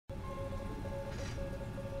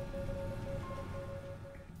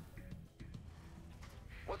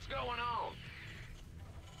What's going on?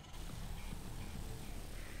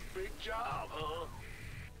 Big job, huh?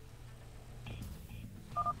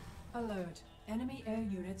 Alert. Enemy air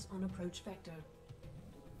units on approach vector.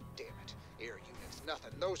 Damn it. Air units,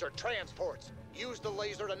 nothing. Those are transports. Use the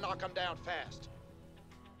laser to knock them down fast.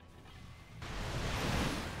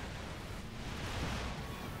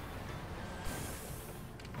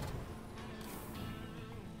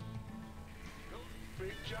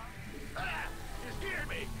 Big job. Ah! You scared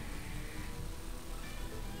me!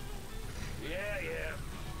 Yeah.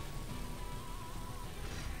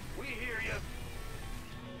 We hear you.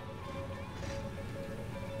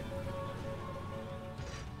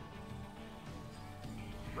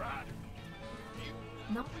 Right.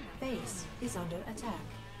 Not base is under attack.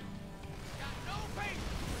 Got no patience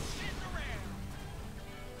for sitting around.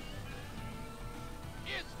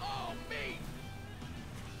 It's all me.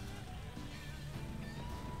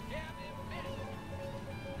 Damn it, minute.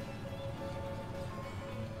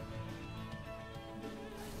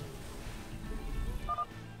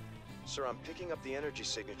 Sir, I'm picking up the energy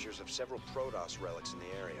signatures of several Protoss relics in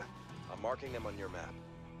the area. I'm marking them on your map.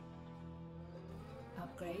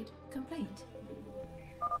 Upgrade complete.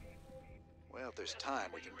 Well, if there's time,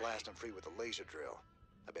 we can blast them free with a laser drill.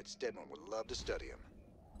 I bet Stedman would love to study them.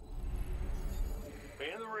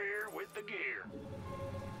 In the rear with the gear.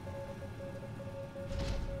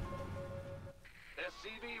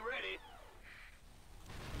 SCV ready.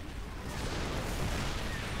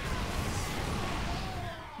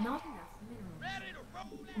 Not enough minerals. Ready to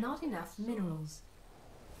roll it. Not enough minerals.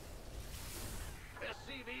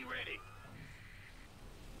 SCV ready.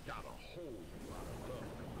 Got a whole lot of love.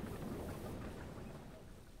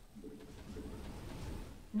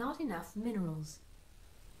 Not enough minerals.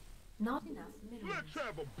 Not enough minerals. Let's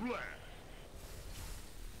have a blast.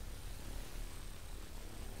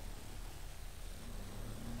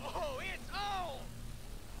 Oh, it's on.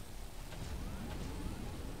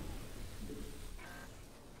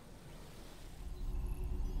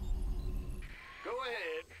 Go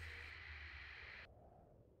ahead.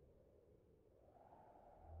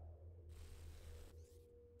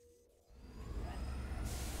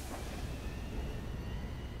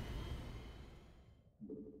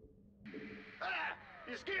 Ah!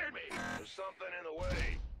 You scared me! There's something in the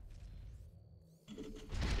way.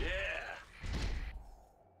 Yeah!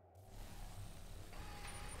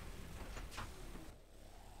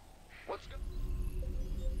 What's go-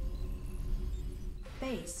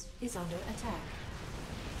 Base is under attack.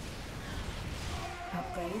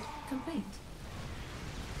 Upgrade complete.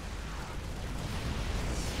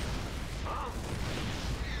 Huh?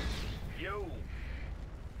 Yo!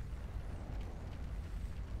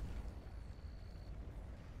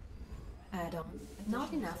 Add-on.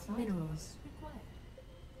 Not enough minerals.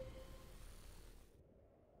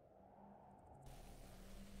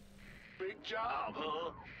 Big job,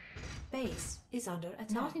 huh? Base is under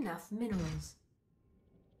attack. Not enough minerals.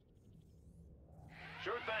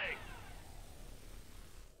 Sure thing.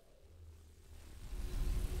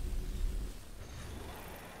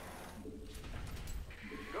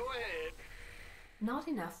 Go ahead. Not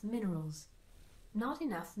enough minerals. Not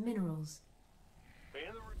enough minerals.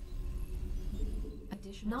 In the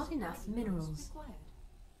Additional. Not enough minerals.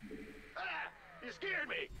 Ah! You scared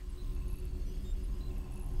me!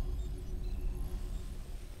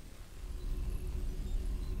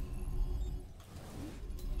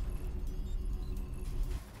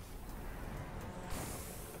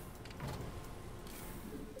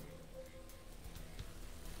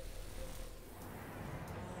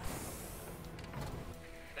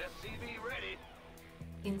 SCV ready.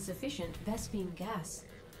 Insufficient Vespine gas.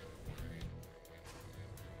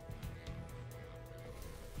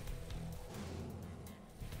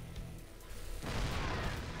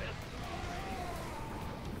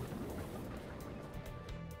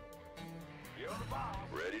 You're the boss.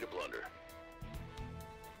 Ready to plunder.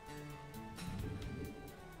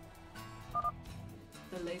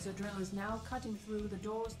 The laser drill is now cutting through the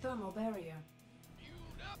door's thermal barrier.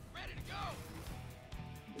 Fueled up, ready to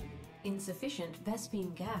go. Insufficient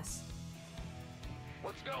Vespine gas.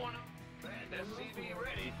 What's going on? And SCV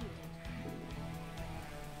ready.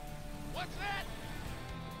 What's that?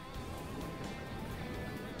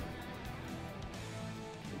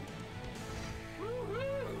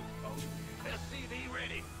 Woohoo! Oh, SCV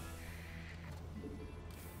ready.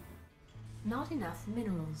 Not enough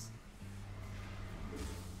minerals.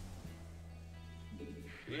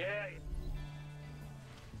 Yeah.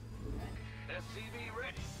 SCV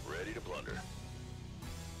ready. Ready to plunder.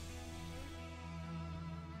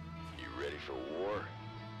 You ready for war?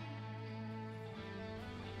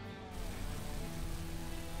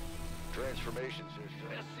 Transformation system.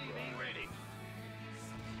 SCV ready.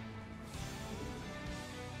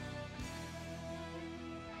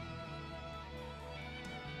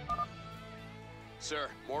 Sir,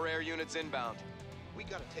 more air units inbound. We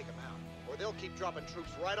gotta take them out, or they'll keep dropping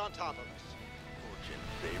troops right on top of us. Fortune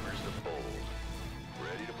favors the bold.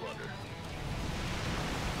 Ready to plunder.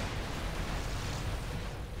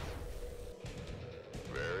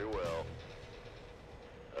 Very well.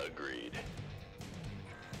 Agreed.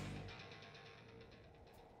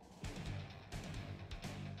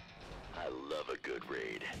 I love a good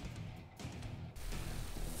raid.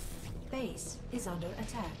 Base is under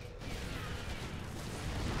attack.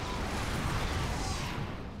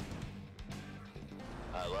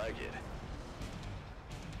 I like it.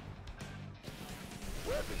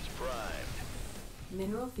 Weapons primed.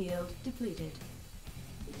 Mineral field depleted.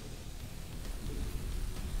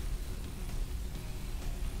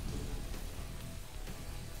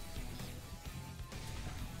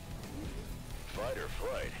 Fight or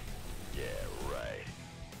flight? Yeah, right.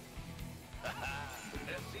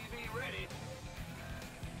 SCV ready.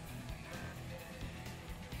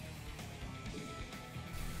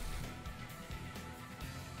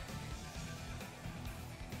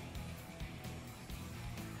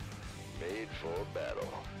 Made for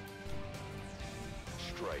battle.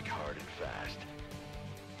 Strike hard and fast.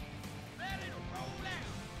 Ready to roll out.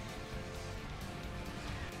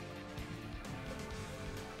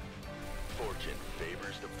 Fortune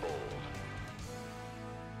favors the bold.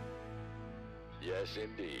 Yes,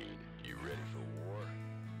 indeed. You ready for war?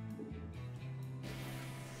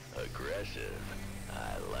 Aggressive.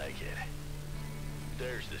 I like it.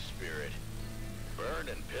 There's the spirit. Burn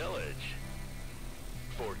and pillage.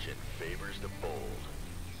 Fortune favors the bold.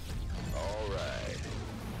 All right.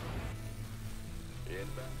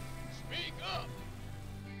 Inbound. Speak up.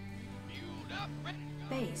 Fueled up, ready to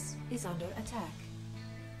go. Base is under attack.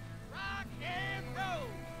 Rock and roll.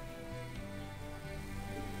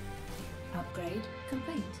 Upgrade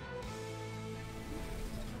complete.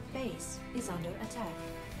 Base is under attack.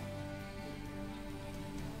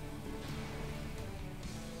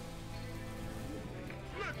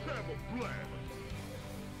 Let's have a blast.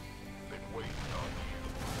 Been waiting on you.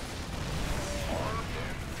 Armed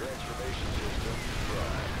and transformation system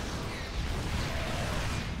prime.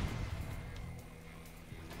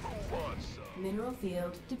 Move on, son. Mineral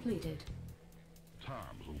field depleted.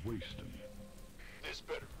 Time's a wasting. This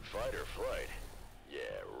better fight or flight.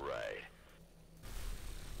 Yeah, right.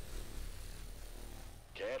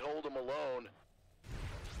 Can't hold him alone.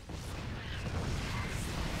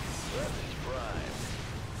 Weapons prime.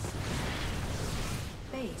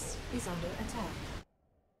 Base is under attack.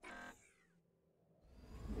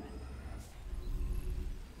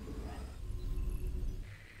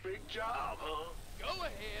 Big job, huh? Go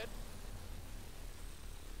ahead.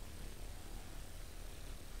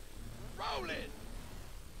 Roll it.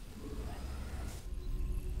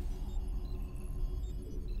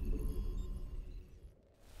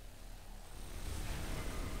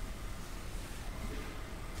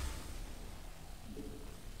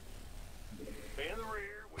 In the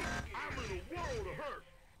rear, I'm in a world of hurt.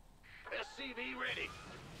 SCV ready.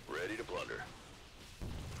 Ready to plunder.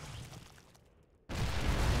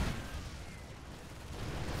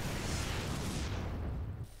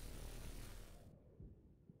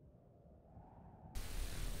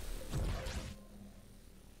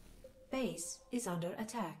 Base is under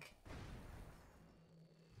attack.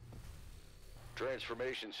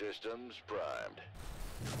 Transformation systems primed.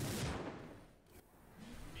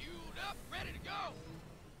 Fueled up, ready to go.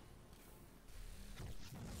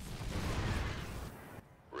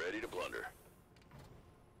 Ready to plunder.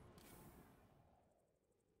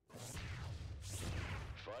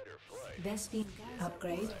 Fight or flight. Vespine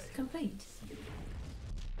upgrade complete.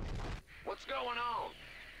 What's going on?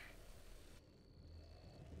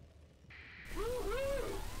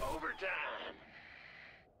 Woohoo! Overtime!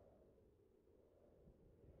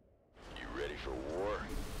 You ready for war?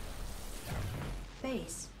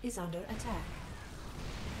 Base is under attack.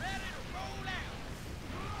 Ready to roll out.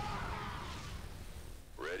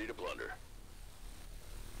 Ready to plunder.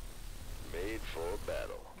 Made for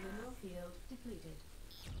battle. Mineral field depleted.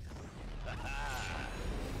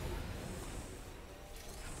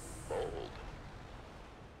 Bold.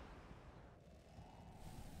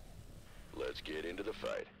 Let's get into the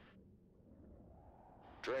fight.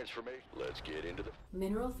 Transformation. Let's get into the...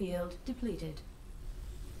 Mineral field depleted.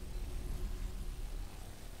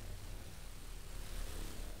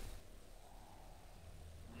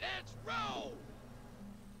 Let's roll.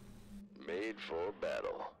 Made for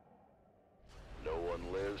battle. No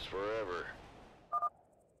one lives forever.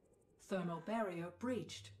 Thermal barrier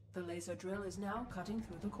breached. The laser drill is now cutting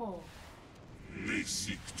through the core. They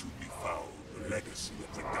seek to befoul the legacy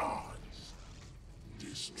of the gods.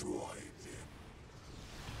 Destroy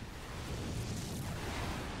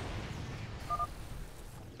them.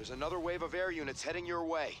 There's another wave of air units heading your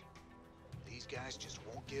way. These guys just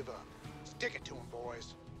won't give up. Stick it to them,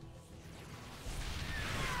 boys.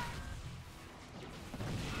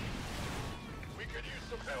 We could use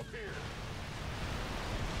some help here.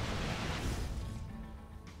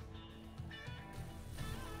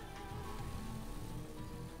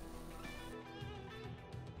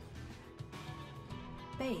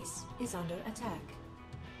 Base is under attack.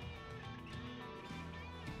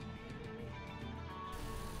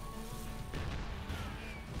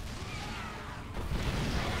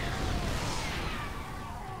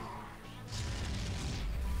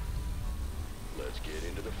 Let's get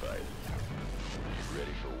into the fight. You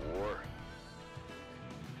ready for war?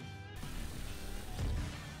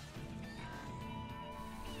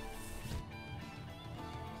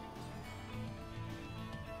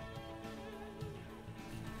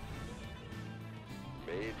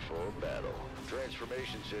 Made for battle.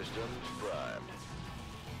 Transformation systems primed.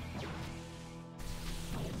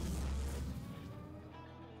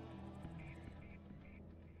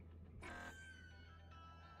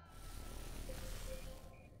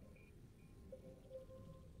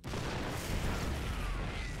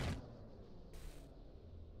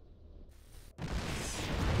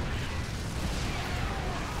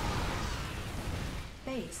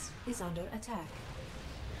 Base is under attack.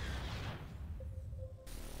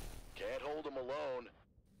 Can't hold them alone.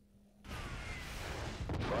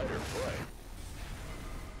 Fight or flight.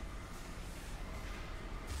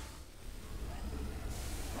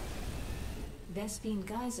 Vespine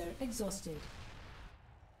Geyser exhausted.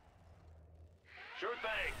 Sure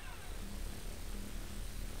thing.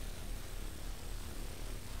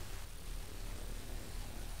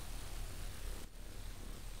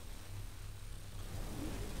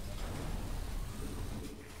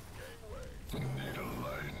 Need a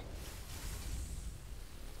light.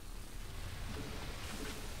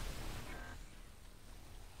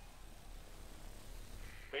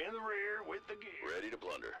 In the rear with the gear. Ready to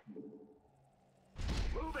plunder.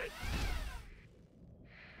 Move it!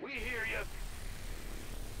 We hear you.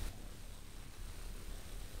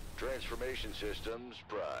 Transformation systems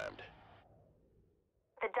primed.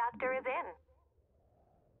 The doctor is in.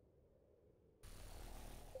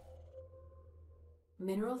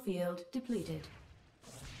 Mineral field depleted.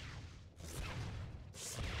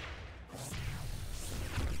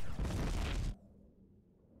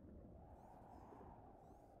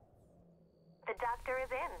 The doctor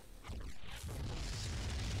is in.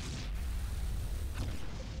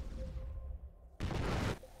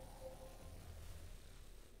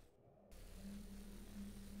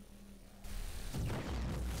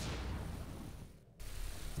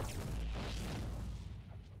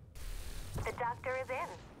 The doctor is in.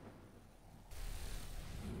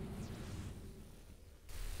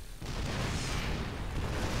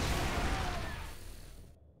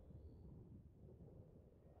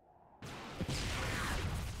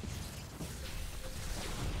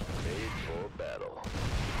 Made for battle.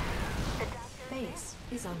 The doctor Base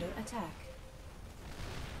is under attack.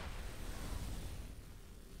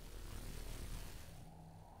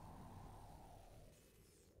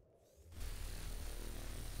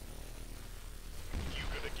 You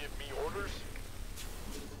gonna give me orders?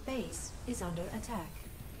 Base is under attack.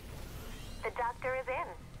 The doctor is in.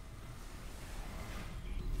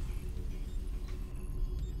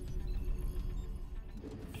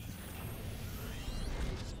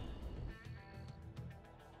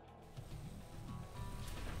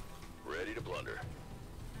 Ready to plunder.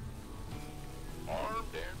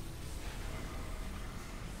 Armed and...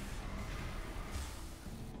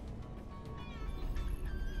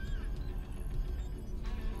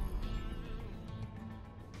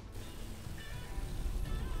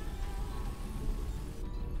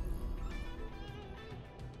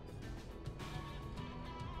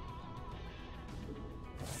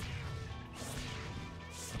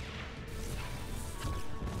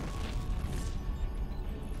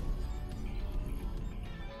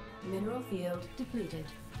 Mineral field depleted.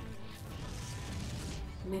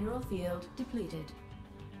 Mineral field depleted.